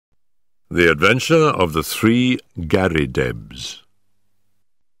The Adventure of the Three Garridebs.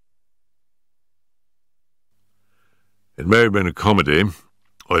 It may have been a comedy,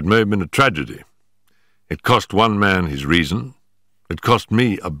 or it may have been a tragedy. It cost one man his reason, it cost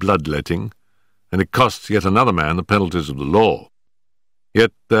me a bloodletting, and it cost yet another man the penalties of the law.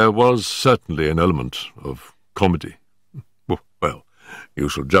 Yet there was certainly an element of comedy. Well, you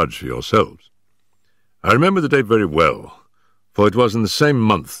shall judge for yourselves. I remember the date very well, for it was in the same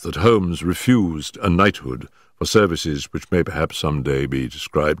month that Holmes refused a knighthood for services which may perhaps some day be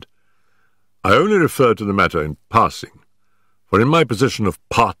described. I only refer to the matter in passing, for in my position of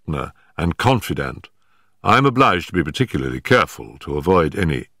partner and confidant, I am obliged to be particularly careful to avoid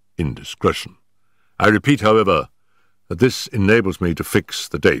any indiscretion. I repeat, however, that this enables me to fix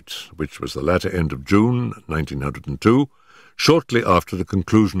the date, which was the latter end of June 1902, shortly after the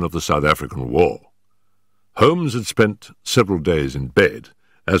conclusion of the South African War. Holmes had spent several days in bed,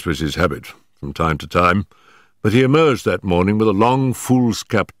 as was his habit from time to time, but he emerged that morning with a long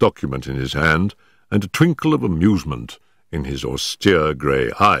foolscap document in his hand and a twinkle of amusement in his austere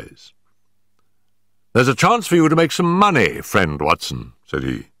grey eyes. "There's a chance for you to make some money, friend Watson," said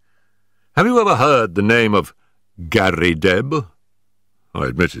he. "Have you ever heard the name of Garrideb?" I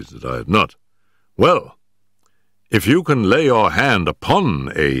admitted that I had not. "Well, if you can lay your hand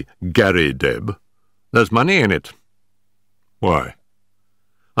upon a Garrideb, there's money in it." "Why?"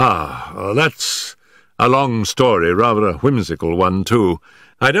 That's a long story, rather a whimsical one, too.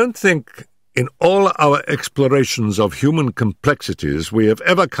 I don't think in all our explorations of human complexities we have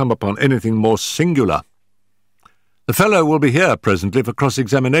ever come upon anything more singular. The fellow will be here presently for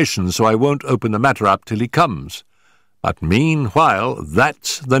cross-examination, so I won't open the matter up till he comes. But meanwhile,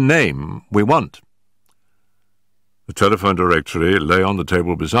 that's the name we want." The telephone directory lay on the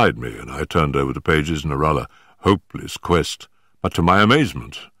table beside me, and I turned over the pages in a rather hopeless quest. But to my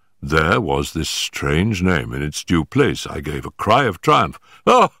amazement, there was this strange name in its due place. I gave a cry of triumph.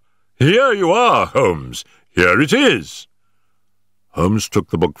 "Oh, here you are, Holmes. Here it is." Holmes took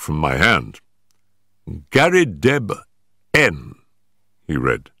the book from my hand. "Garrideb N," he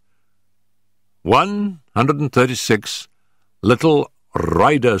read. 136 Little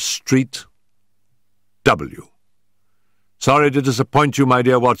Ryder Street, W. "Sorry to disappoint you, my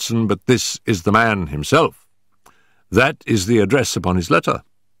dear Watson, but this is the man himself. That is the address upon his letter.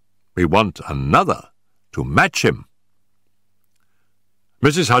 We want another to match him."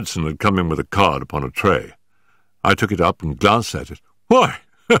 Mrs. Hudson had come in with a card upon a tray. I took it up and glanced at it. Why,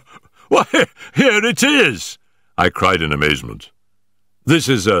 here it is!" I cried in amazement. "This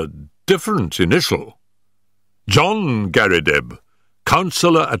is a different initial. John Garrideb,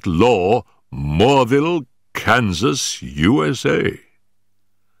 Counselor at Law, Moorville, Kansas, USA.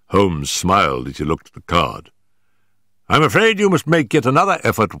 Holmes smiled as he looked at the card. "I'm afraid you must make yet another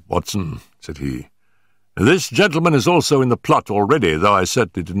effort, Watson," said he. "This gentleman is also in the plot already, though I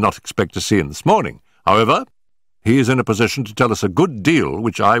certainly did not expect to see him this morning. However, he is in a position to tell us a good deal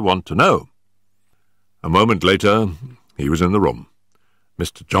which I want to know." A moment later, he was in the room.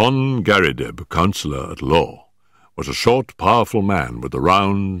 Mr. John Garrideb, Counselor at Law, was a short, powerful man with a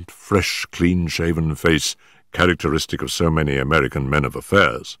round, fresh, clean-shaven face characteristic of so many American men of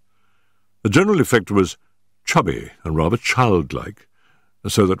affairs. The general effect was chubby and rather childlike,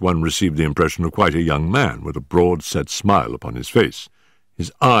 so that one received the impression of quite a young man with a broad, set smile upon his face.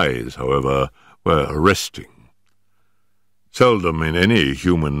 His eyes, however, were arresting. Seldom in any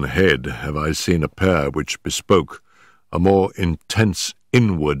human head have I seen a pair which bespoke a more intense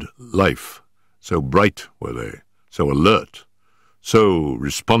inward life. So bright were they, so alert, so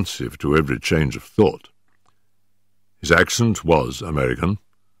responsive to every change of thought. His accent was American,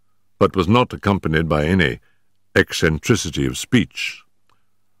 but was not accompanied by any eccentricity of speech.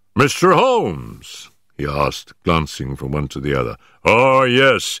 "Mr. Holmes?" he asked, glancing from one to the other. "Oh,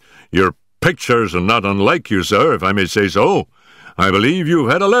 yes, your pictures are not unlike you, sir, if I may say so. I believe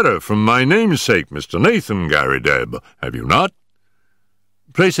you've had a letter from my namesake, Mr. Nathan Garrideb, have you not?"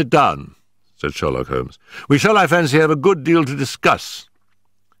 "Pray sit down," said Sherlock Holmes. "We shall, I fancy, have a good deal to discuss."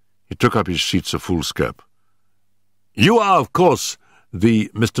 He took up his sheets of foolscap. "You are, of course, the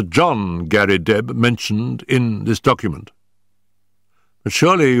Mr. John Garrideb mentioned in this document. But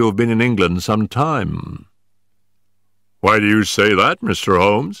surely you have been in England some time." "Why do you say that, Mr.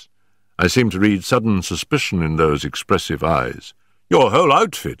 Holmes?" I seemed to read sudden suspicion in those expressive eyes. "Your whole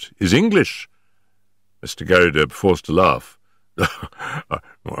outfit is English." Mr. Garrideb forced a laugh.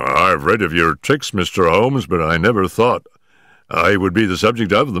 "I've read of your tricks, Mr. Holmes, but I never thought I would be the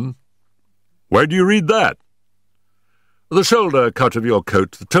subject of them." "Where do you read that?" "The shoulder cut of your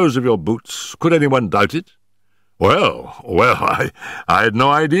coat, the toes of your boots. Could anyone doubt it?" Well, I had no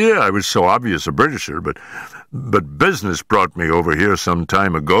idea I was so obvious a Britisher, but business brought me over here some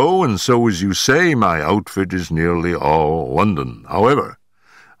time ago, and so, as you say, my outfit is nearly all London. However,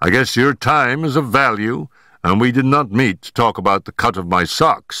 I guess your time is of value, and we did not meet to talk about the cut of my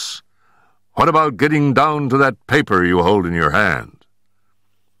socks. What about getting down to that paper you hold in your hand?"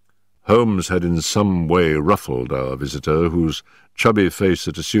 Holmes had in some way ruffled our visitor, whose chubby face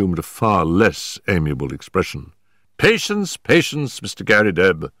had assumed a far less amiable expression. "Patience, Mr.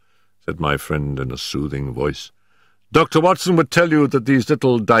 Garrideb," said my friend in a soothing voice. "Dr. Watson would tell you that these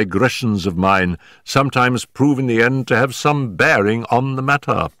little digressions of mine sometimes prove in the end to have some bearing on the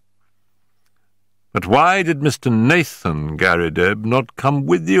matter." "But why did Mr. Nathan Garrideb not come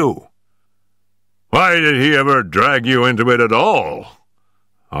with you?" "Why did he ever drag you into it at all?"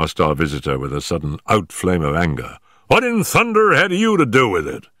 asked our visitor with a sudden outflame of anger. "What in thunder had you to do with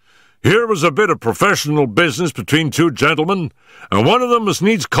it? Here was a bit of professional business between two gentlemen, and one of them must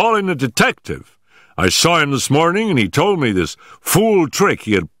needs call in a detective. I saw him this morning, and he told me this fool trick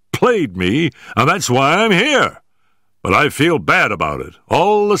he had played me, and that's why I'm here. But I feel bad about it,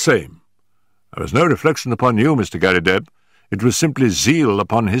 all the same. There was no reflection upon you, Mr. Garrideb. It was simply zeal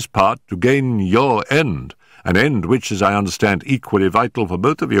upon his part to gain your end, an end which, as I understand, equally vital for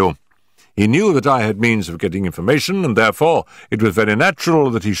both of you. He knew that I had means of getting information, and therefore it was very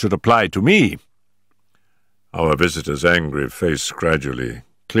natural that he should apply to me." Our visitor's angry face gradually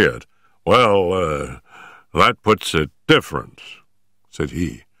cleared. "Well, that puts it different," said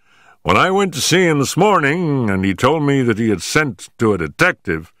he. "When I went to see him this morning, and he told me that he had sent to a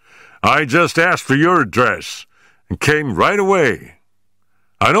detective, I just asked for your address, and came right away.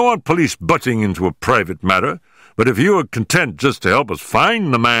 I don't want police butting into a private matter, but if you are content just to help us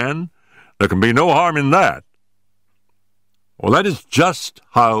find the man, there can be no harm in that." "Well, that is just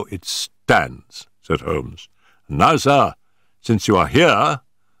how it stands," said Holmes. "And now, sir, since you are here,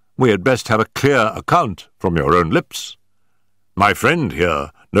 we had best have a clear account from your own lips. My friend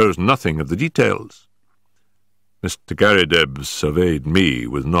here knows nothing of the details." Mr. Garridebs surveyed me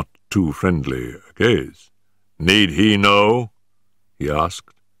with not too friendly a gaze. "Need he know?" he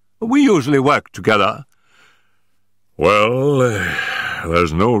asked. "We usually work together." "Well,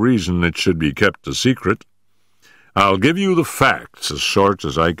 there's no reason it should be kept a secret. I'll give you the facts as short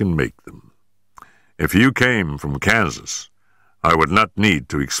as I can make them. If you came from Kansas, I would not need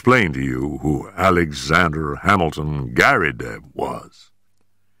to explain to you who Alexander Hamilton Garrideb was.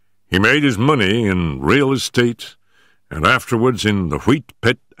 He made his money in real estate and afterwards in the wheat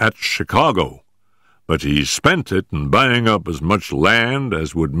pit at Chicago, but he spent it in buying up as much land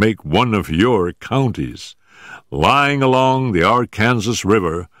as would make one of your counties, lying along the Arkansas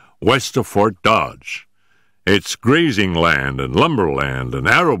River west of Fort Dodge. It's grazing land and lumberland and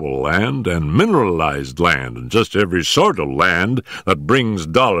arable land and mineralized land and just every sort of land that brings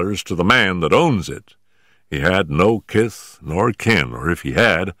dollars to the man that owns it. He had no kith nor kin, or if he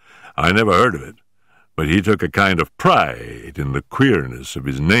had, I never heard of it, but he took a kind of pride in the queerness of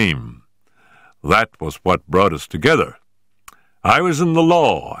his name. That was what brought us together. I was in the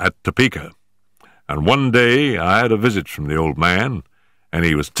law at Topeka, and one day I had a visit from the old man, and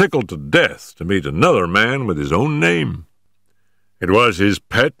he was tickled to death to meet another man with his own name. It was his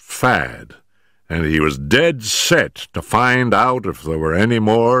pet fad, and he was dead set to find out if there were any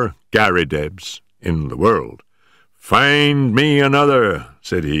more Garridebs in the world. "Find me another,"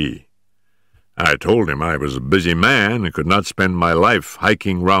 said he. I told him I was a busy man and could not spend my life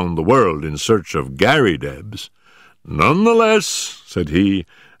hiking round the world in search of Garridebs. "Nonetheless," said he,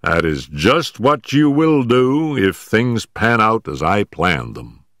 "that is just what you will do if things pan out as I planned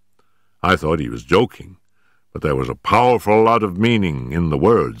them." I thought he was joking, but there was a powerful lot of meaning in the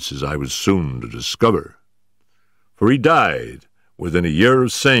words, as I was soon to discover. For he died within a year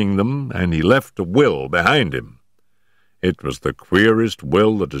of saying them, and he left a will behind him. It was the queerest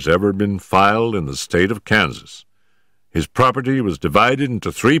will that has ever been filed in the state of Kansas. His property was divided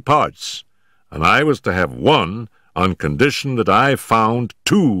into 3 parts, and I was to have one on condition that I found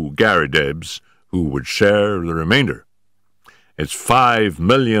 2 Garridebs who would share the remainder. It's $5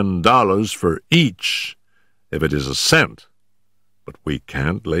 million for each, if it is a cent, but we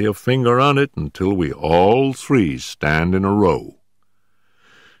can't lay a finger on it until we all 3 stand in a row.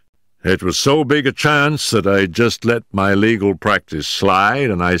 It was so big a chance that I just let my legal practice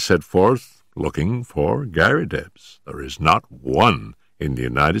slide, and I set forth looking for Garridebs. There is not one in the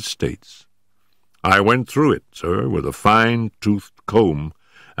United States. I went through it, sir, with a fine-toothed comb,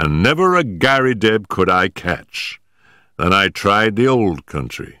 and never a Garrideb could I catch. Then I tried the old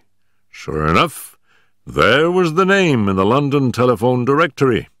country. Sure enough, there was the name in the London telephone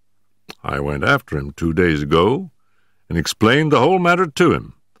directory. I went after him 2 days ago and explained the whole matter to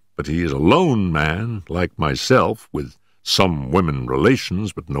him. But he is a lone man, like myself, with some women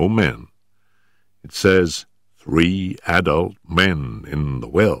relations, but no men. It says 3 adult men in the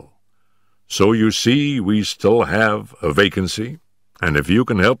will. So you see, we still have a vacancy, and if you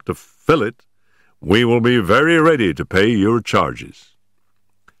can help to fill it, we will be very ready to pay your charges.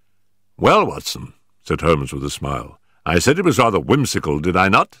 Well, Watson, said Holmes with a smile, I said it was rather whimsical, did I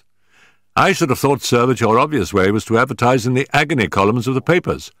not? I should have thought, sir, that your obvious way was to advertise in the agony columns of the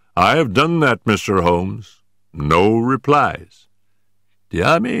papers. I have done that, Mr. Holmes. No replies.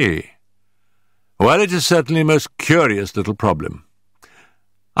 Dear me. Well, it is certainly a most curious little problem.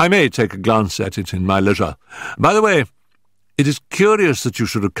 I may take a glance at it in my leisure. By the way, it is curious that you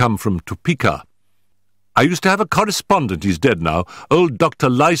should have come from Topeka. I used to have a correspondent, he's dead now, old Dr.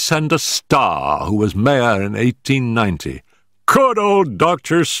 Lysander Starr, who was mayor in 1890. Good old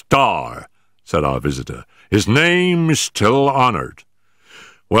Dr. Starr, said our visitor. His name is still honored.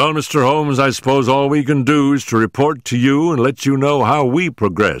 Well, Mr. Holmes, I suppose all we can do is to report to you and let you know how we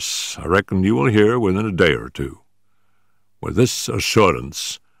progress. I reckon you will hear within a day or two. With this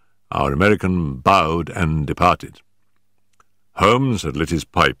assurance, our American bowed and departed. Holmes had lit his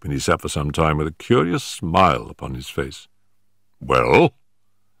pipe, and he sat for some time with a curious smile upon his face. Well?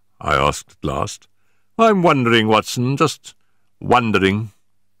 I asked at last. I'm wondering, Watson, just wondering.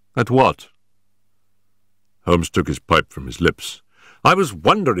 At what? Holmes took his pipe from his lips. I was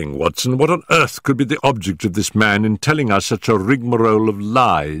wondering, Watson, what on earth could be the object of this man in telling us such a rigmarole of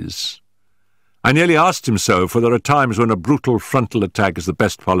lies. I nearly asked him so, for there are times when a brutal frontal attack is the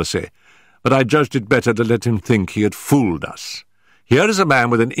best policy, but I judged it better to let him think he had fooled us. Here is a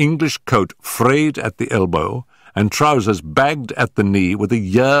man with an English coat frayed at the elbow and trousers bagged at the knee with a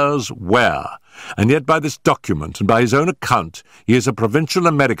year's wear, and yet by this document and by his own account he is a provincial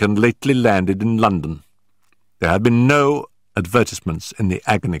American lately landed in London. There have been no advertisements in the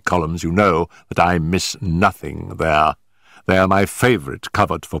agony columns. You know that I miss nothing there. They are my favourite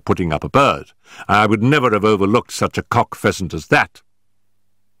covert for putting up a bird. I would never have overlooked such a cock-pheasant as that.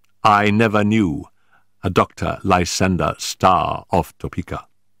 I never knew a Dr. Lysander Starr of Topeka.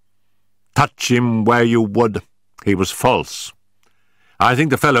 Touch him where you would, he was false. I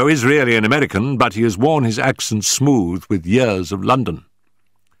think the fellow is really an American, but he has worn his accent smooth with years of London.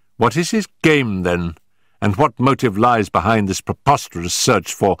 What is his game, then, and what motive lies behind this preposterous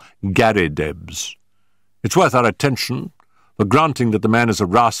search for Garridebs? It's worth our attention, for granting that the man is a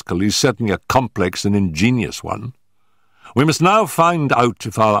rascal, he's certainly a complex and ingenious one. We must now find out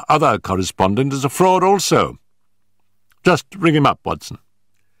if our other correspondent is a fraud also. Just ring him up, Watson.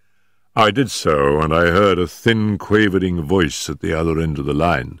 I did so, and I heard a thin, quavering voice at the other end of the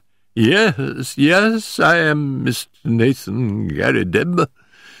line. Yes, I am Mr. Nathan Garrideb.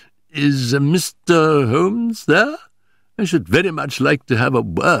 Is Mr. Holmes there? I should very much like to have a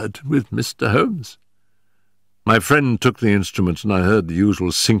word with Mr. Holmes. My friend took the instrument, and I heard the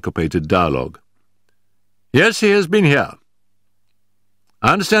usual syncopated dialogue. Yes, he has been here.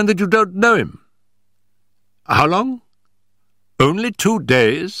 I understand that you don't know him. How long? Only 2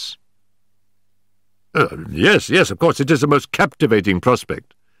 days? Yes, of course, it is a most captivating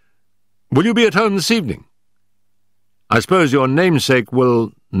prospect. Will you be at home this evening? I suppose your namesake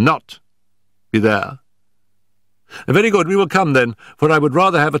will not be there. Very good, we will come then, for I would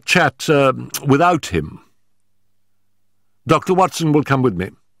rather have a chat without him. Dr. Watson will come with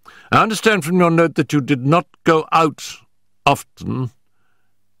me. I understand from your note that you did not go out often.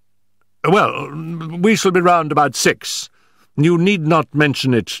 Well, we shall be round about 6. You need not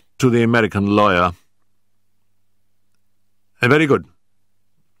mention it to the American lawyer. Very good.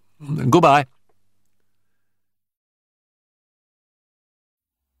 Goodbye.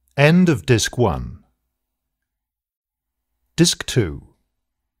 End of Disc 1. Disc 2.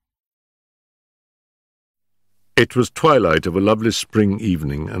 It was twilight of a lovely spring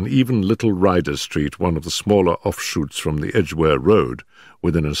evening, and even Little Ryder Street, one of the smaller offshoots from the Edgware Road,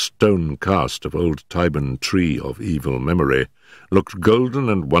 within a stone cast of old Tyburn tree of evil memory, looked golden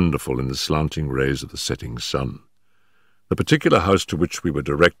and wonderful in the slanting rays of the setting sun. The particular house to which we were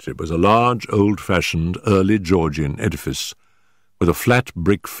directed was a large, old-fashioned, early Georgian edifice, with a flat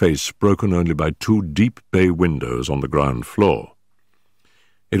brick face broken only by 2 deep bay windows on the ground floor.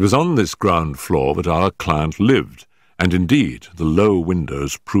 It was on this ground floor that our client lived, and indeed the low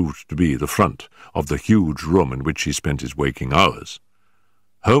windows proved to be the front of the huge room in which he spent his waking hours.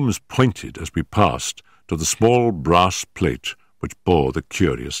 Holmes pointed, as we passed, to the small brass plate which bore the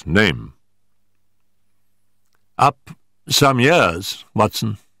curious name. "Up some years,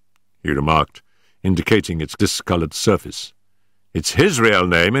 Watson," he remarked, indicating its discoloured surface. It's his real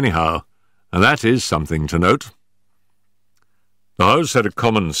name, anyhow, and that is something to note. The house had a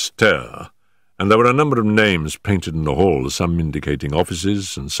common stair, and there were a number of names painted in the hall, some indicating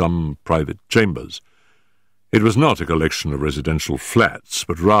offices and some private chambers. It was not a collection of residential flats,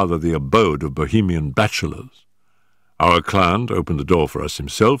 but rather the abode of bohemian bachelors. Our client opened the door for us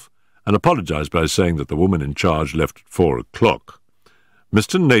himself, and apologized by saying that the woman in charge left at 4 o'clock.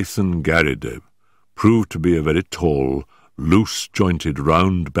 Mr. Nathan Garridebs proved to be a very tall, loose-jointed,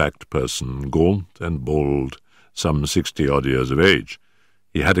 round-backed person, gaunt and bald, some 60-odd years of age.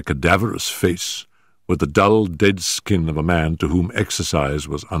 He had a cadaverous face, with the dull, dead skin of a man to whom exercise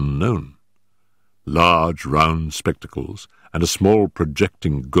was unknown. Large, round spectacles, and a small,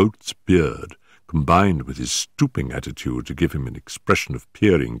 projecting goat's beard combined with his stooping attitude to give him an expression of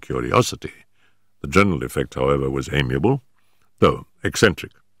peering curiosity. The general effect, however, was amiable, though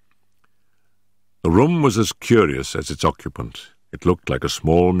eccentric. The room was as curious as its occupant. It looked like a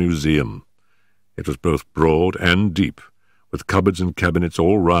small museum. It was both broad and deep, with cupboards and cabinets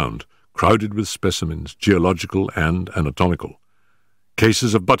all round, crowded with specimens, geological and anatomical.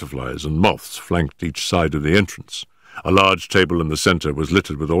 Cases of butterflies and moths flanked each side of the entrance. A large table in the centre was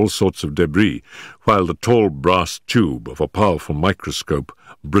littered with all sorts of debris, while the tall brass tube of a powerful microscope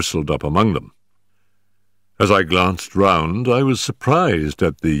bristled up among them. As I glanced round, I was surprised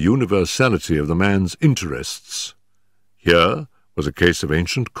at the universality of the man's interests. Here was a case of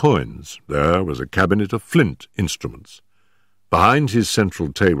ancient coins. There was a cabinet of flint instruments. Behind his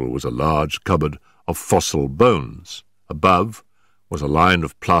central table was a large cupboard of fossil bones. Above was a line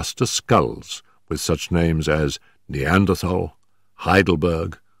of plaster skulls, with such names as Neanderthal,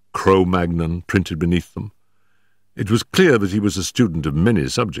 Heidelberg, Cro-Magnon printed beneath them. It was clear that he was a student of many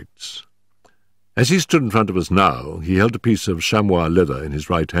subjects. As he stood in front of us now, he held a piece of chamois leather in his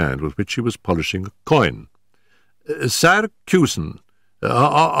right hand with which he was polishing a coin. Syracusan,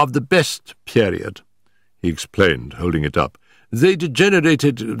 of the best period, he explained, holding it up. They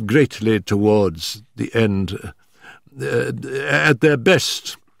degenerated greatly towards the end. At their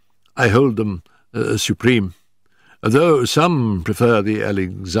best, I hold them supreme, though some prefer the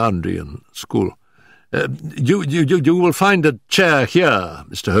Alexandrian school. You will find a chair here,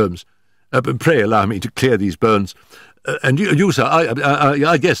 Mr. Holmes. Pray allow me to clear these bones. And you, sir,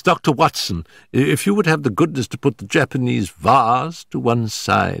 I guess, Dr. Watson, if you would have the goodness to put the Japanese vase to one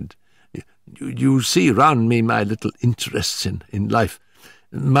side. You see round me my little interests in life.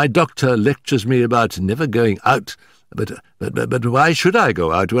 My doctor lectures me about never going out, but why should I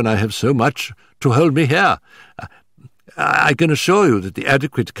go out when I have so much to hold me here? I can assure you that the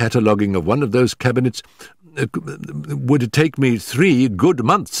adequate cataloguing of one of those cabinets would take me 3 good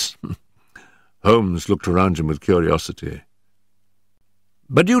months. Holmes looked around him with curiosity.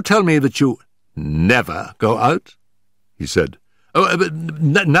 But you tell me that you never go out? He said. Oh, but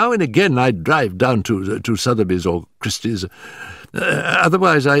now and again I drive down to Sotheby's or Christie's.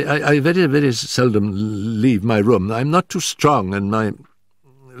 Otherwise I very, very seldom leave my room. I'm not too strong, and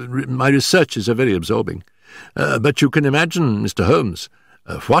my researches are very absorbing. But you can imagine, Mr. Holmes,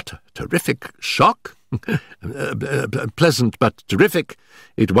 what a terrific shock. Pleasant but terrific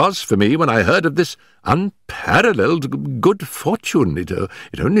it was for me when I heard of this unparalleled good fortune. It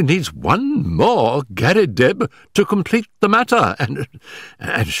only needs one more Garridebs to complete the matter, and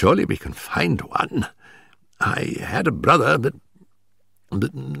surely we can find one. I had a brother,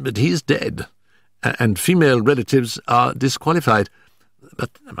 but he's dead, and female relatives are disqualified.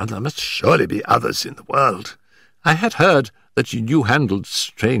 But there must surely be others in the world. I had heard that you handled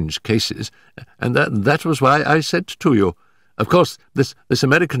strange cases, and that was why I said to you. Of course, this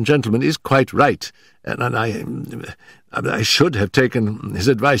American gentleman is quite right, and I should have taken his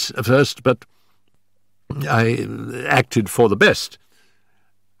advice first, but I acted for the best.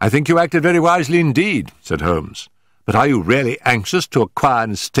 I think you acted very wisely indeed, said Holmes. But are you really anxious to acquire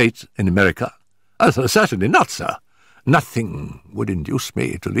an estate in America? Certainly not, sir. Nothing would induce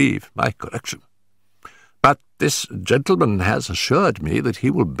me to leave my collection. But this gentleman has assured me that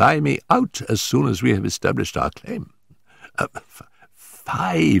he will buy me out as soon as we have established our claim.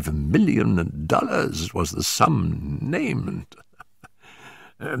 $5 million was the sum named.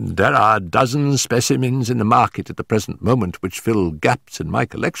 There are a dozen specimens in the market at the present moment which fill gaps in my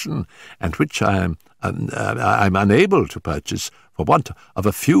collection, and which I'm unable to purchase for want of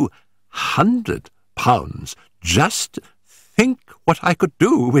a few £100. Just think what I could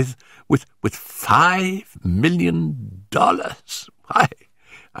do with $5 million. Why,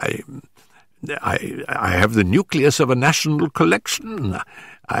 I have the nucleus of a national collection.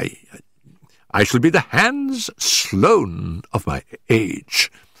 I shall be the Hans Sloane of my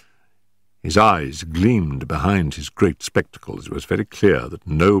age. His eyes gleamed behind his great spectacles. It was very clear that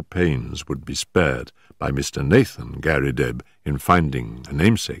no pains would be spared by Mr. Nathan Garrideb in finding a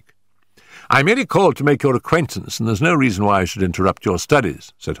namesake. "I merely called to make your acquaintance, and there's no reason why I should interrupt your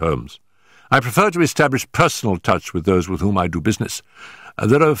studies," said Holmes. "I prefer to establish personal touch with those with whom I do business.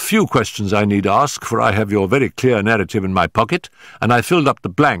 There are a few questions I need ask, for I have your very clear narrative in my pocket, and I filled up the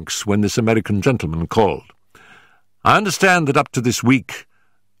blanks when this American gentleman called. I understand that up to this week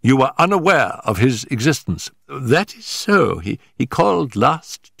you were unaware of his existence." "That is so. He called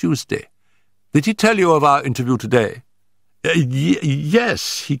last Tuesday." "Did he tell you of our interview today?"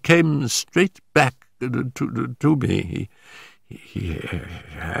 Yes, he came straight back to me. He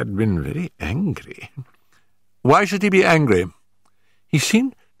had been very angry." "Why should he be angry?" "He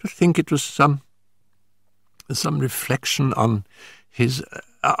seemed to think it was some reflection on his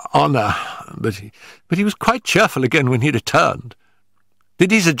honour, but he was quite cheerful again when he returned."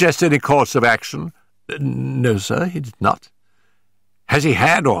 "Did he suggest any course of action?" "No, sir, he did not." "Has he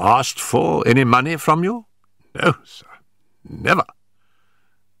had or asked for any money from you?" "No, sir, never."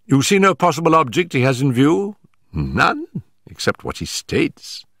 "You see no possible object he has in view?" "None, except what he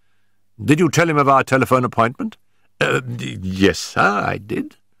states." "Did you tell him of our telephone appointment?" Yes, sir, I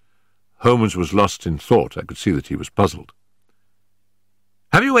did." Holmes was lost in thought. I could see that he was puzzled.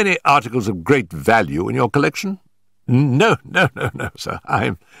 "Have you any articles of great value in your collection?" No, sir.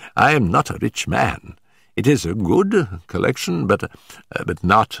 I am not a rich man. It is a good collection, but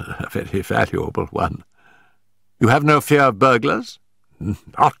not a very valuable one." "You have no fear of burglars?"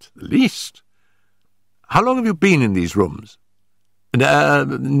 "Not the least." "How long have you been in these rooms?"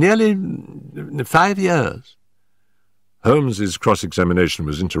 Nearly 5 years." Holmes's cross-examination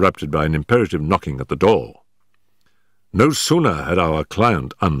was interrupted by an imperative knocking at the door. No sooner had our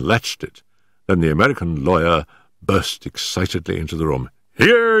client unlatched it than the American lawyer burst excitedly into the room.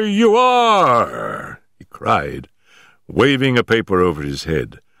 "Here you are!" he cried, waving a paper over his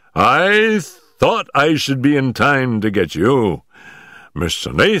head. "I thought I should be in time to get you.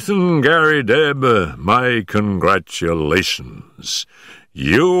 Mr. Nathan Garrideb, my congratulations.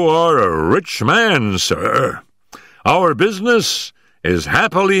 You are a rich man, sir. Our business is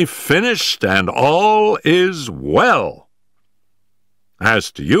happily finished, and all is well.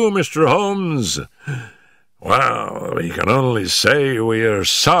 As to you, Mr. Holmes, well, we can only say we are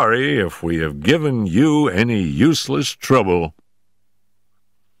sorry if we have given you any useless trouble."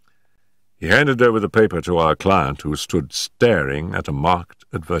 He handed over the paper to our client, who stood staring at a marked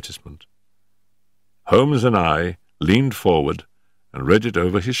advertisement. Holmes and I leaned forward and read it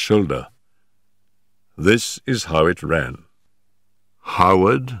over his shoulder. This is how it ran.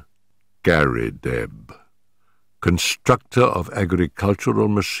 Howard Garrideb, constructor of agricultural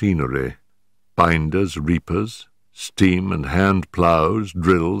machinery, binders, reapers, steam and hand ploughs,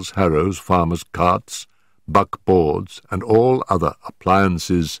 drills, harrows, farmers' carts, buckboards, and all other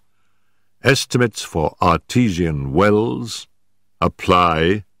appliances. Estimates for artesian wells.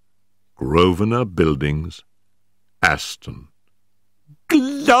 Apply. Grosvenor Buildings, Aston.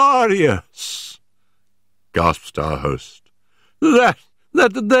 "Glorious!" gasped our host. That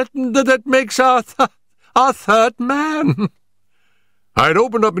makes our third man." "I'd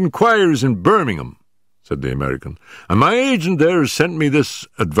opened up inquiries in Birmingham," said the American, "and my agent there has sent me this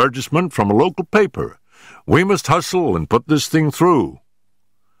advertisement from a local paper. We must hustle and put this thing through.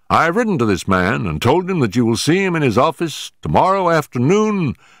 I have written to this man and told him that you will see him in his office tomorrow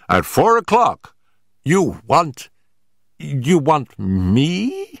afternoon at 4 o'clock. You want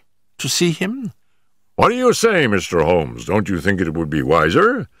me to see him?" "What do you say, Mr. Holmes? Don't you think it would be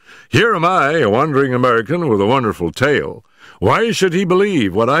wiser? Here am I, a wandering American with a wonderful tale. Why should he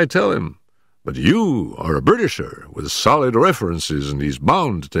believe what I tell him? But you are a Britisher with solid references, and he's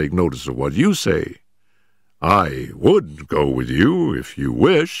bound to take notice of what you say. I would go with you if you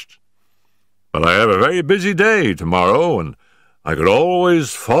wished, but I have a very busy day tomorrow, and I could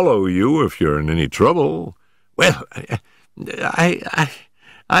always follow you if you're in any trouble." "Well,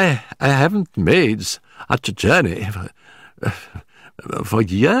 I haven't made such a journey for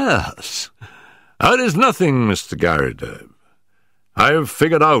years." "That is nothing, Mr. Garrideb. I have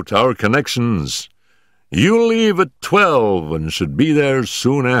figured out our connections. You leave at 12 and should be there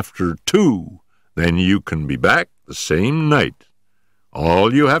soon after 2. Then you can be back the same night.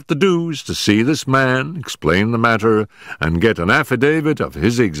 All you have to do is to see this man, explain the matter, and get an affidavit of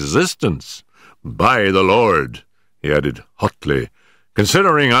his existence. By the Lord," he added hotly,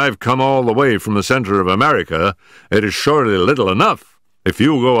 "considering I've come all the way from the centre of America, it is surely little enough if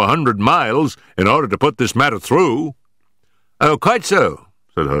you go 100 miles in order to put this matter through." "Oh, quite so,"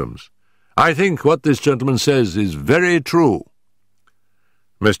 said Holmes. "I think what this gentleman says is very true."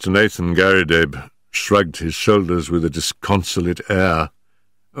 Mr. Nathan Garrideb shrugged his shoulders with a disconsolate air.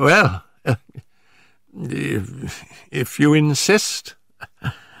 "Well, if you insist,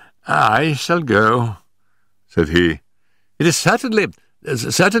 I shall go," said he. "It is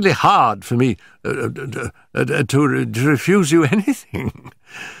certainly hard for me to refuse you anything,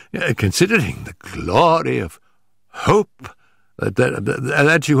 considering the glory of hope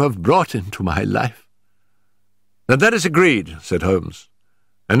that you have brought into my life." "Then that is agreed," said Holmes,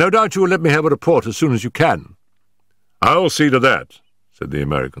 "and no doubt you will let me have a report as soon as you can." "I'll see to that," said the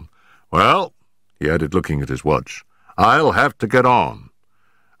American. "Well," he added, looking at his watch, "I'll have to get on.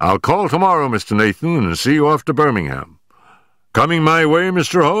 I'll call tomorrow, Mr. Nathan, and see you off to Birmingham. Coming my way,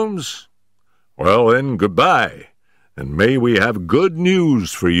 Mr. Holmes? Well, then, goodbye, and may we have good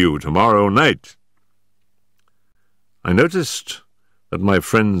news for you tomorrow night." I noticed that my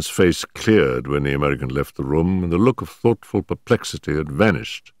friend's face cleared when the American left the room, and the look of thoughtful perplexity had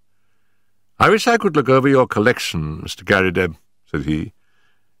vanished. "I wish I could look over your collection, Mr. Garrideb," said he.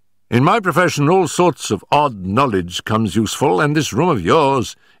 "In my profession all sorts of odd knowledge comes useful, and this room of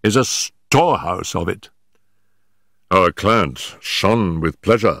yours is a storehouse of it." Our client shone with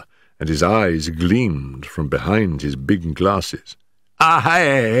pleasure, and his eyes gleamed from behind his big glasses. I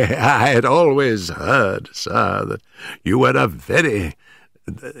had always heard, sir, that you were a very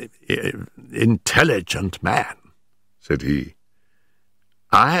intelligent man," said he.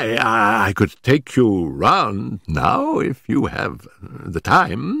 I could take you round now, if you have the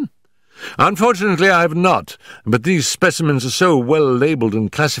time." "Unfortunately, I have not, but these specimens are so well labelled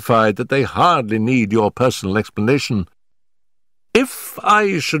and classified that they hardly need your personal explanation. If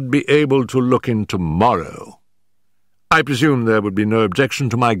I should be able to look in tomorrow, I presume there would be no objection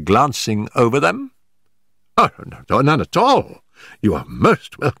to my glancing over them?" "Oh, no, none at all. You are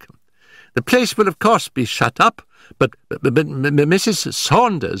most welcome. The place will, of course, be shut up, but Mrs.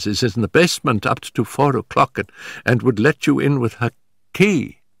 Saunders is in the basement up to 4 o'clock and would let you in with her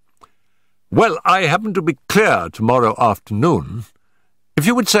key." "Well, I happen to be clear tomorrow afternoon. If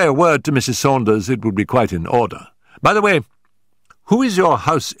you would say a word to Mrs. Saunders, it would be quite in order. By the way, who is your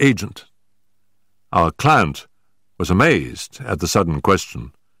house agent?" Our client was amazed at the sudden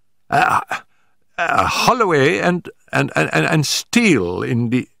question. "Holloway and Steele in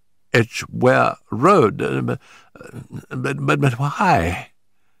the Edgware Road. But why?"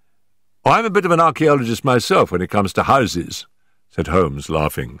 "Oh, I'm a bit of an archaeologist myself when it comes to houses," said Holmes,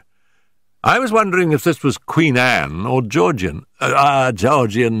 laughing. "I was wondering if this was Queen Anne or Georgian.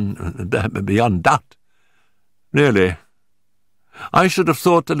 Georgian, beyond doubt." "Really? I should have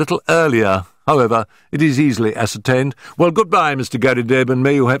thought a little earlier. However, it is easily ascertained. Well, goodbye, Mr. Garrideb, and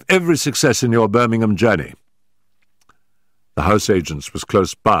may you have every success in your Birmingham journey." The house agent's was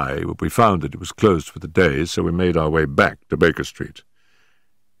close by, but we found that it was closed for the day, so we made our way back to Baker Street.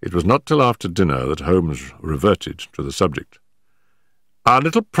 It was not till after dinner that Holmes reverted to the subject. "Our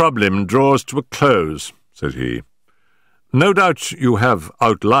little problem draws to a close," said he. "No doubt you have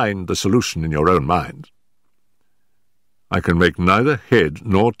outlined the solution in your own mind." "I can make neither head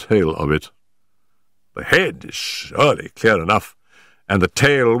nor tail of it." "The head is surely clear enough, and the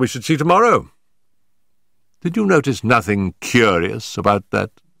tail we should see tomorrow. Did you notice nothing curious about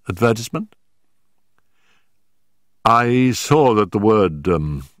that advertisement?" "I saw that the word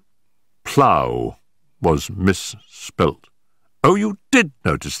plough was misspelt." "Oh, you did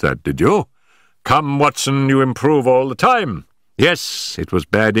notice that, did you? Come, Watson, you improve all the time. Yes, it was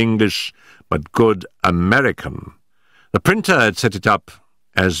bad English, but good American. The printer had set it up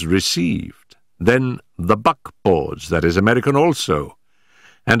as received. Then the buckboards, that is American also.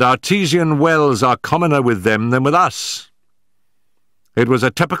 And artesian wells are commoner with them than with us. It was a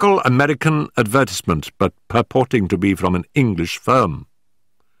typical American advertisement, but purporting to be from an English firm.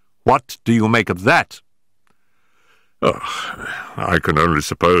 What do you make of that?" "Oh, I can only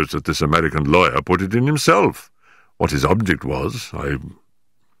suppose that this American lawyer put it in himself. What his object was, I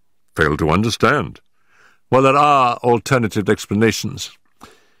fail to understand." "Well, there are alternative explanations.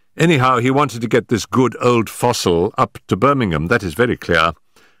 Anyhow, he wanted to get this good old fossil up to Birmingham, that is very clear.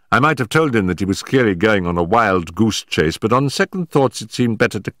 I might have told him that he was clearly going on a wild goose chase, but on second thoughts it seemed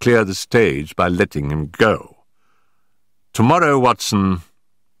better to clear the stage by letting him go. Tomorrow, Watson,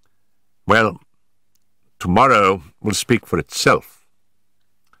 well, tomorrow will speak for itself."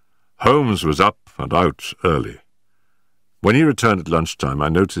 Holmes was up and out early. When he returned at lunchtime, I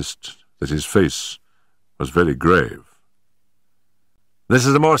noticed that his face was very grave. "This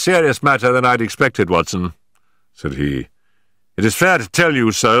is a more serious matter than I'd expected, Watson," said he. "It is fair to tell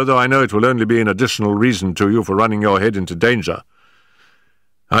you so, though I know it will only be an additional reason to you for running your head into danger.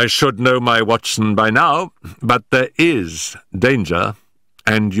 I should know my Watson by now, but there is danger,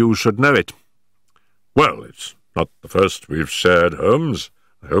 and you should know it." "Well, it's not the first we've shared, Holmes.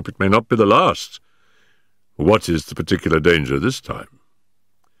 I hope it may not be the last. What is the particular danger this time?"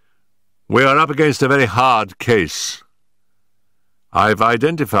 "We are up against a very hard case. I've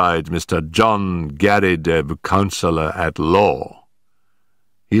identified Mr. John Garridebs, Counsellor at Law.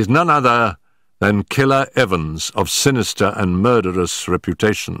 He is none other than Killer Evans, of sinister and murderous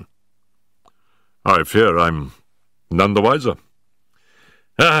reputation." "I fear I'm none the wiser."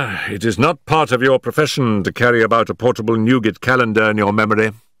 It is not part of your profession to carry about a portable Newgate calendar in your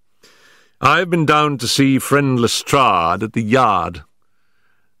memory. I've been down to see friend Lestrade at the Yard.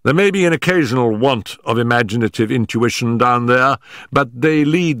 There may be an occasional want of imaginative intuition down there, but they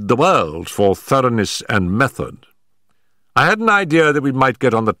lead the world for thoroughness and method. I had an idea that we might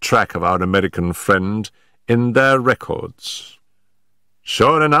get on the track of our American friend in their records.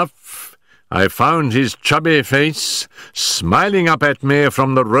 Sure enough, I found his chubby face smiling up at me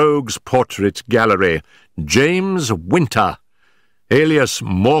from the Rogues' Portrait Gallery. James Winter, alias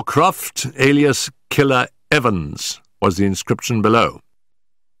Moorcroft, alias Killer Evans, was the inscription below.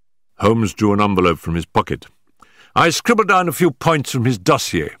 Holmes drew an envelope from his pocket. I scribbled down a few points from his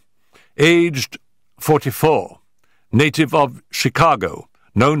dossier. Aged 44, native of Chicago,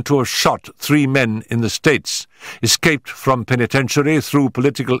 known to have shot 3 men in the States, escaped from penitentiary through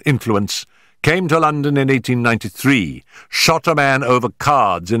political influence, came to London in 1893, shot a man over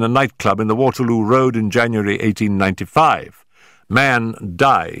cards in a nightclub in the Waterloo Road in January 1895. Man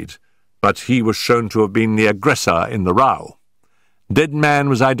died, but he was shown to have been the aggressor in the row. Dead man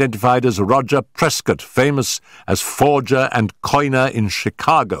was identified as Roger Prescott, famous as forger and coiner in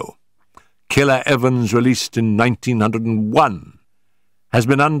Chicago. Killer Evans, released in 1901, has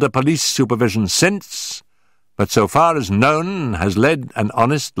been under police supervision since, but so far as known has led an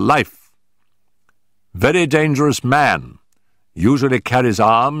honest life. Very dangerous man, usually carries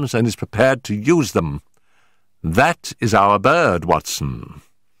arms and is prepared to use them. That is our bird, Watson.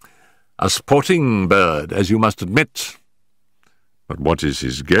 A sporting bird, as you must admit. But what is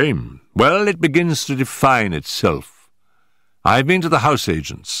his game? Well, it begins to define itself. I've been to the house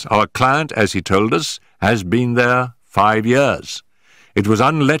agents. Our client, as he told us, has been there 5 years. It was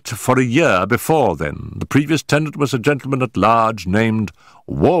unlet for a year before then. The previous tenant was a gentleman at large named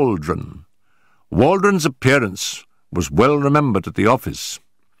Waldron. Waldron's appearance was well remembered at the office.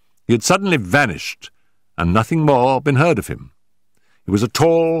 He had suddenly vanished, and nothing more been heard of him. He was a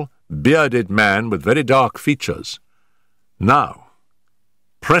tall, bearded man with very dark features. Now,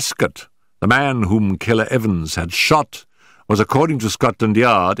 Prescott, the man whom Killer Evans had shot, was, according to Scotland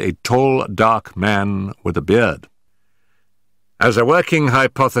Yard, a tall, dark man with a beard. As a working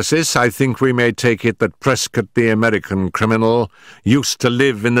hypothesis, I think we may take it that Prescott, the American criminal, used to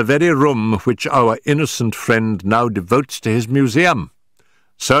live in the very room which our innocent friend now devotes to his museum.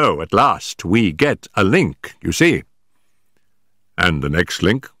 So, at last, we get a link, you see. And the next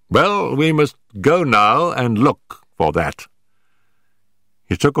link? Well, we must go now and look for that.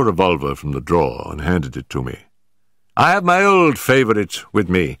 He took a revolver from the drawer and handed it to me. I have my old favourite with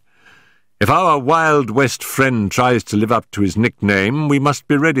me. If our Wild West friend tries to live up to his nickname, we must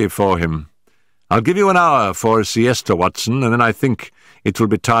be ready for him. I'll give you an hour for a siesta, Watson, and then I think it will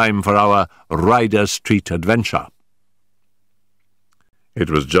be time for our Ryder Street adventure. It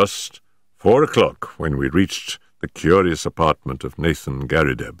was just 4 o'clock when we reached the curious apartment of Nathan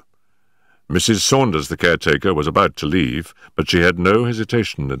Garridebs. Mrs. Saunders, the caretaker, was about to leave, but she had no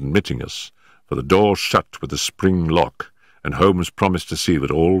hesitation in admitting us, for the door shut with a spring lock, and Holmes promised to see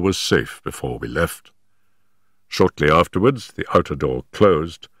that all was safe before we left. Shortly afterwards, the outer door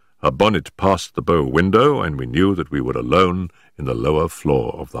closed, her bonnet passed the bow window, and we knew that we were alone in the lower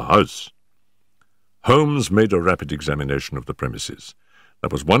floor of the house. Holmes made a rapid examination of the premises. There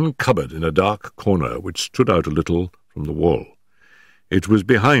was one cupboard in a dark corner which stood out a little from the wall. It was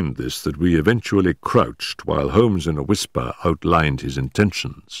behind this that we eventually crouched, while Holmes in a whisper outlined his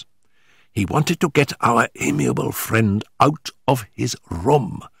intentions. He wanted to get our amiable friend out of his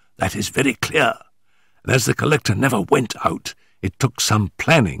room. That is very clear. And as the collector never went out, it took some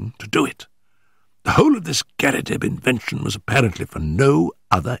planning to do it. The whole of this Garridebs invention was apparently for no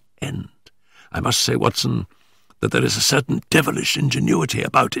other end. I must say, Watson, that there is a certain devilish ingenuity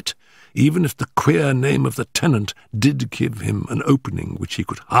about it, even if the queer name of the tenant did give him an opening which he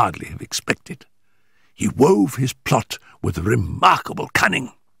could hardly have expected. He wove his plot with remarkable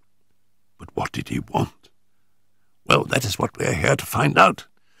cunning. But what did he want? Well, that is what we are here to find out.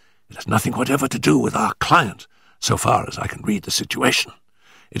 It has nothing whatever to do with our client, so far as I can read the situation.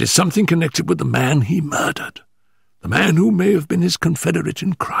 It is something connected with the man he murdered, the man who may have been his confederate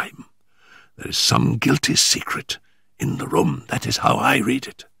in crime. There is some guilty secret in the room. That is how I read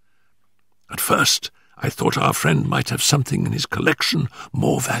it. At first, I thought our friend might have something in his collection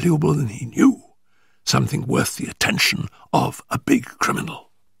more valuable than he knew, something worth the attention of a big criminal.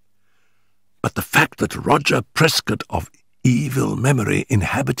 But the fact that Roger Prescott of evil memory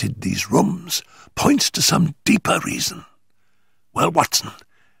inhabited these rooms points to some deeper reason. Well, Watson,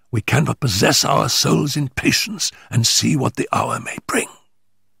 we cannot possess our souls in patience and see what the hour may bring.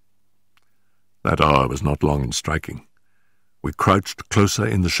 That hour was not long in striking. We crouched closer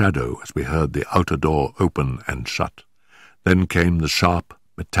in the shadow as we heard the outer door open and shut. Then came the sharp,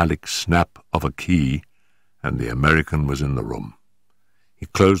 metallic snap of a key, and the American was in the room. He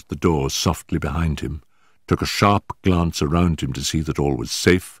closed the door softly behind him, took a sharp glance around him to see that all was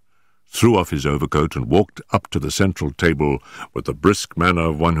safe, threw off his overcoat and walked up to the central table with the brisk manner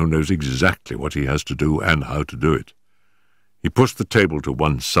of one who knows exactly what he has to do and how to do it. He pushed the table to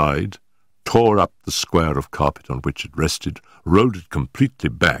one side, tore up the square of carpet on which it rested, rolled it completely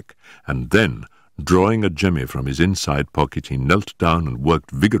back, and then, drawing a jemmy from his inside pocket, he knelt down and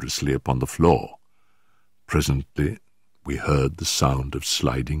worked vigorously upon the floor. Presently we heard the sound of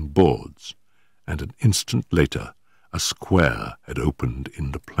sliding boards, and an instant later a square had opened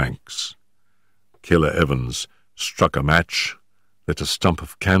in the planks. Killer Evans struck a match, lit a stump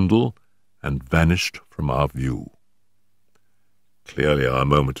of candle, and vanished from our view. Clearly our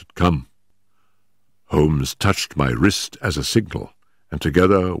moment had come. Holmes touched my wrist as a signal, and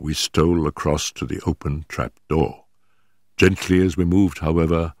together we stole across to the open trap-door. Gently as we moved,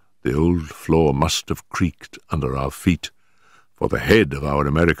 however, the old floor must have creaked under our feet, for the head of our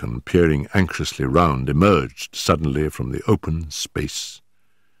American, peering anxiously round, emerged suddenly from the open space.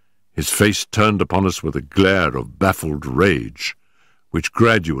 His face turned upon us with a glare of baffled rage, which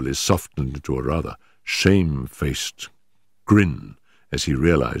gradually softened into a rather shame-faced grin as he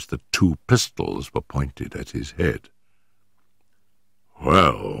realized that 2 pistols were pointed at his head.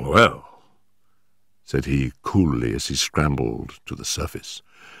 "Well, well," said he coolly as he scrambled to the surface.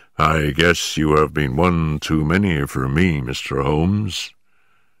 "I guess you have been one too many for me, Mr. Holmes.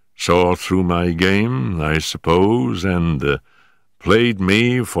 Saw through my game, I suppose, and played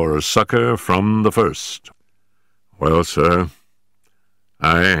me for a sucker from the first. Well, sir,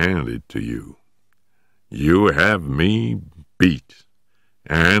 I hand it to you. You have me beat."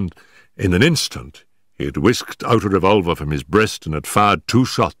 And in an instant he had whisked out a revolver from his breast and had fired 2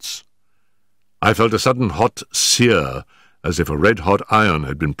 shots. I felt a sudden hot sear, as if a red-hot iron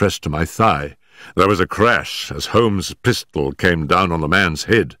had been pressed to my thigh. There was a crash as Holmes' pistol came down on the man's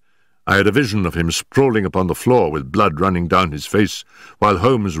head. I had a vision of him sprawling upon the floor with blood running down his face, while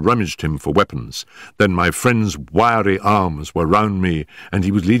Holmes rummaged him for weapons. Then my friend's wiry arms were round me, and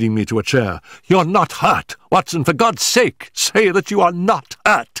he was leading me to a chair. "You're not hurt, Watson, for God's sake, say that you are not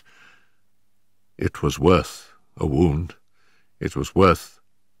hurt." It was worth a wound. It was worth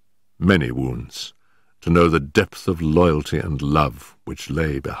many wounds, to know the depth of loyalty and love which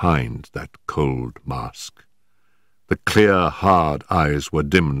lay behind that cold mask. The clear, hard eyes were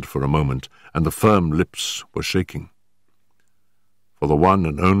dimmed for a moment, and the firm lips were shaking. For the one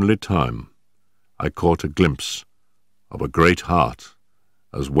and only time, I caught a glimpse of a great heart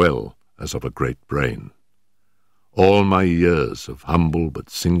as well as of a great brain. All my years of humble but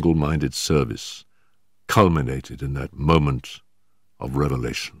single-minded service culminated in that moment of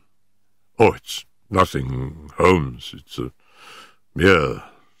revelation. "Oh, it's nothing, Holmes. It's a mere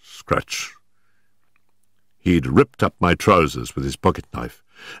scratch." He'd ripped up my trousers with his pocket-knife.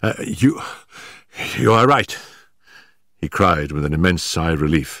 You are right," he cried with an immense sigh of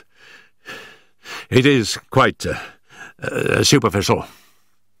relief. "It is quite superficial."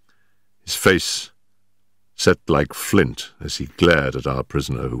 His face set like flint as he glared at our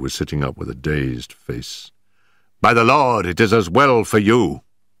prisoner, who was sitting up with a dazed face. "By the Lord, it is as well for you.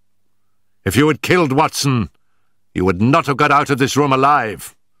 If you had killed Watson, you would not have got out of this room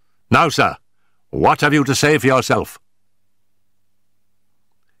alive. Now, sir, what have you to say for yourself?"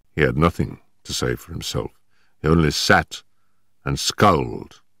 He had nothing to say for himself. He only sat and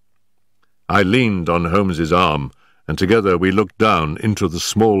scowled. I leaned on Holmes's arm, and together we looked down into the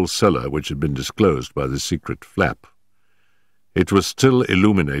small cellar which had been disclosed by the secret flap. It was still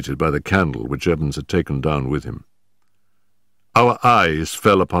illuminated by the candle which Evans had taken down with him. Our eyes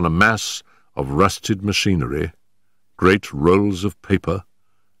fell upon a mass of rusted machinery, great rolls of paper,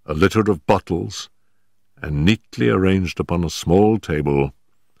 a litter of bottles, and neatly arranged upon a small table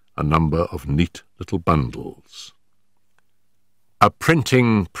a number of neat little bundles. "A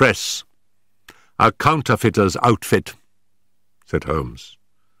printing press, a counterfeiter's outfit," said Holmes.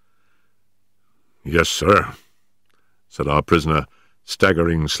 "Yes, sir," said our prisoner,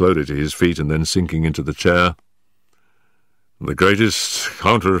 staggering slowly to his feet and then sinking into the chair. The greatest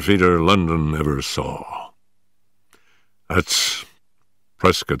counterfeiter London ever saw. That's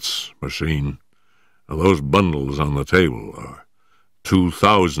Prescott's machine. And those bundles on the table are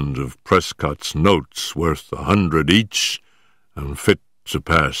 2,000 of Prescott's notes worth 100 each and fit to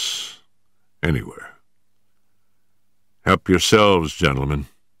pass anywhere. Help yourselves, gentlemen.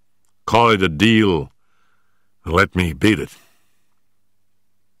 Call it a deal and let me beat it.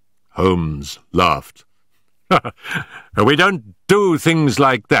 Holmes laughed. We don't do things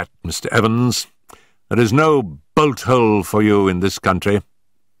like that, Mr. Evans. There is no bolt hole for you in this country.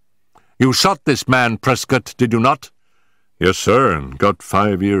 You shot this man, Prescott, did you not? Yes, sir, and got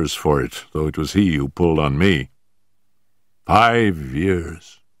 5 years for it, though it was he who pulled on me. 5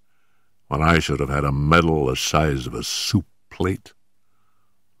 years, when I should have had a medal the size of a soup plate.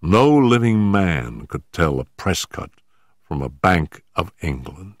 No living man could tell a Prescott from a Bank of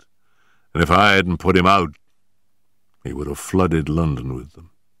England, and if I hadn't put him out, he would have flooded London with them.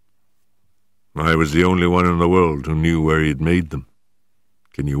 I was the only one in the world who knew where he'd made them.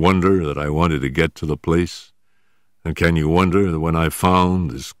 Can you wonder that I wanted to get to the place? And can you wonder that when I found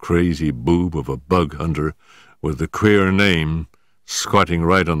this crazy boob of a bug hunter with the queer name squatting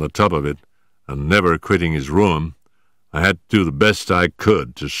right on the top of it and never quitting his room, I had to do the best I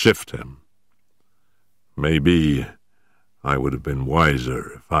could to shift him. Maybe I would have been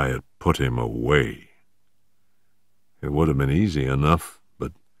wiser if I had put him away. It would have been easy enough,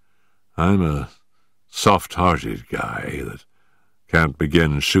 but I'm a soft-hearted guy that can't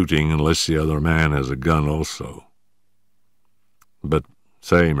begin shooting unless the other man has a gun also. But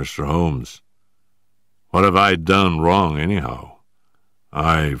say, Mr. Holmes, what have I done wrong anyhow?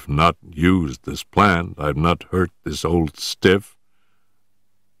 I've not used this plant. I've not hurt this old stiff.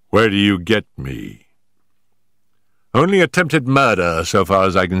 Where do you get me? Only attempted murder, so far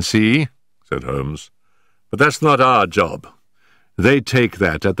as I can see, said Holmes. But that's not our job. They take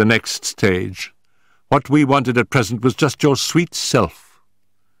that at the next stage. What we wanted at present was just your sweet self.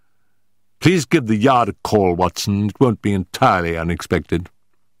 Please give the Yard a call, Watson. It won't be entirely unexpected.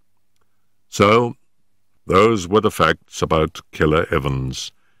 So, those were the facts about Killer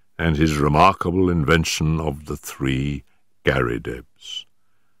Evans and his remarkable invention of the 3 Garridebs.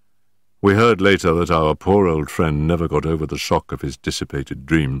 We heard later that our poor old friend never got over the shock of his dissipated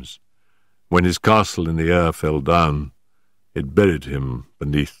dreams. When his castle in the air fell down, it buried him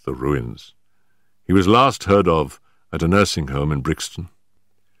beneath the ruins. He was last heard of at a nursing home in Brixton.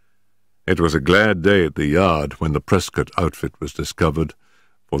 It was a glad day at the Yard when the Prescott outfit was discovered,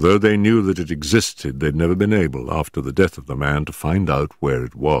 for though they knew that it existed, they'd never been able, after the death of the man, to find out where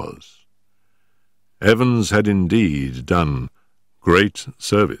it was. Evans had indeed done great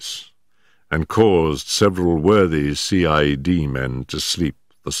service, and caused several worthy CID men to sleep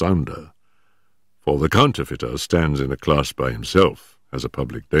the sounder, for the counterfeiter stands in a class by himself as a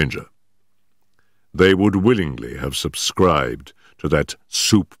public danger. They would willingly have subscribed to that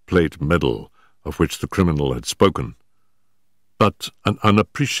soup plate medal of which the criminal had spoken, but an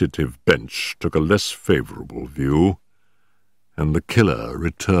unappreciative bench took a less favourable view, and the killer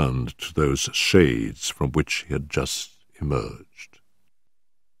returned to those shades from which he had just emerged.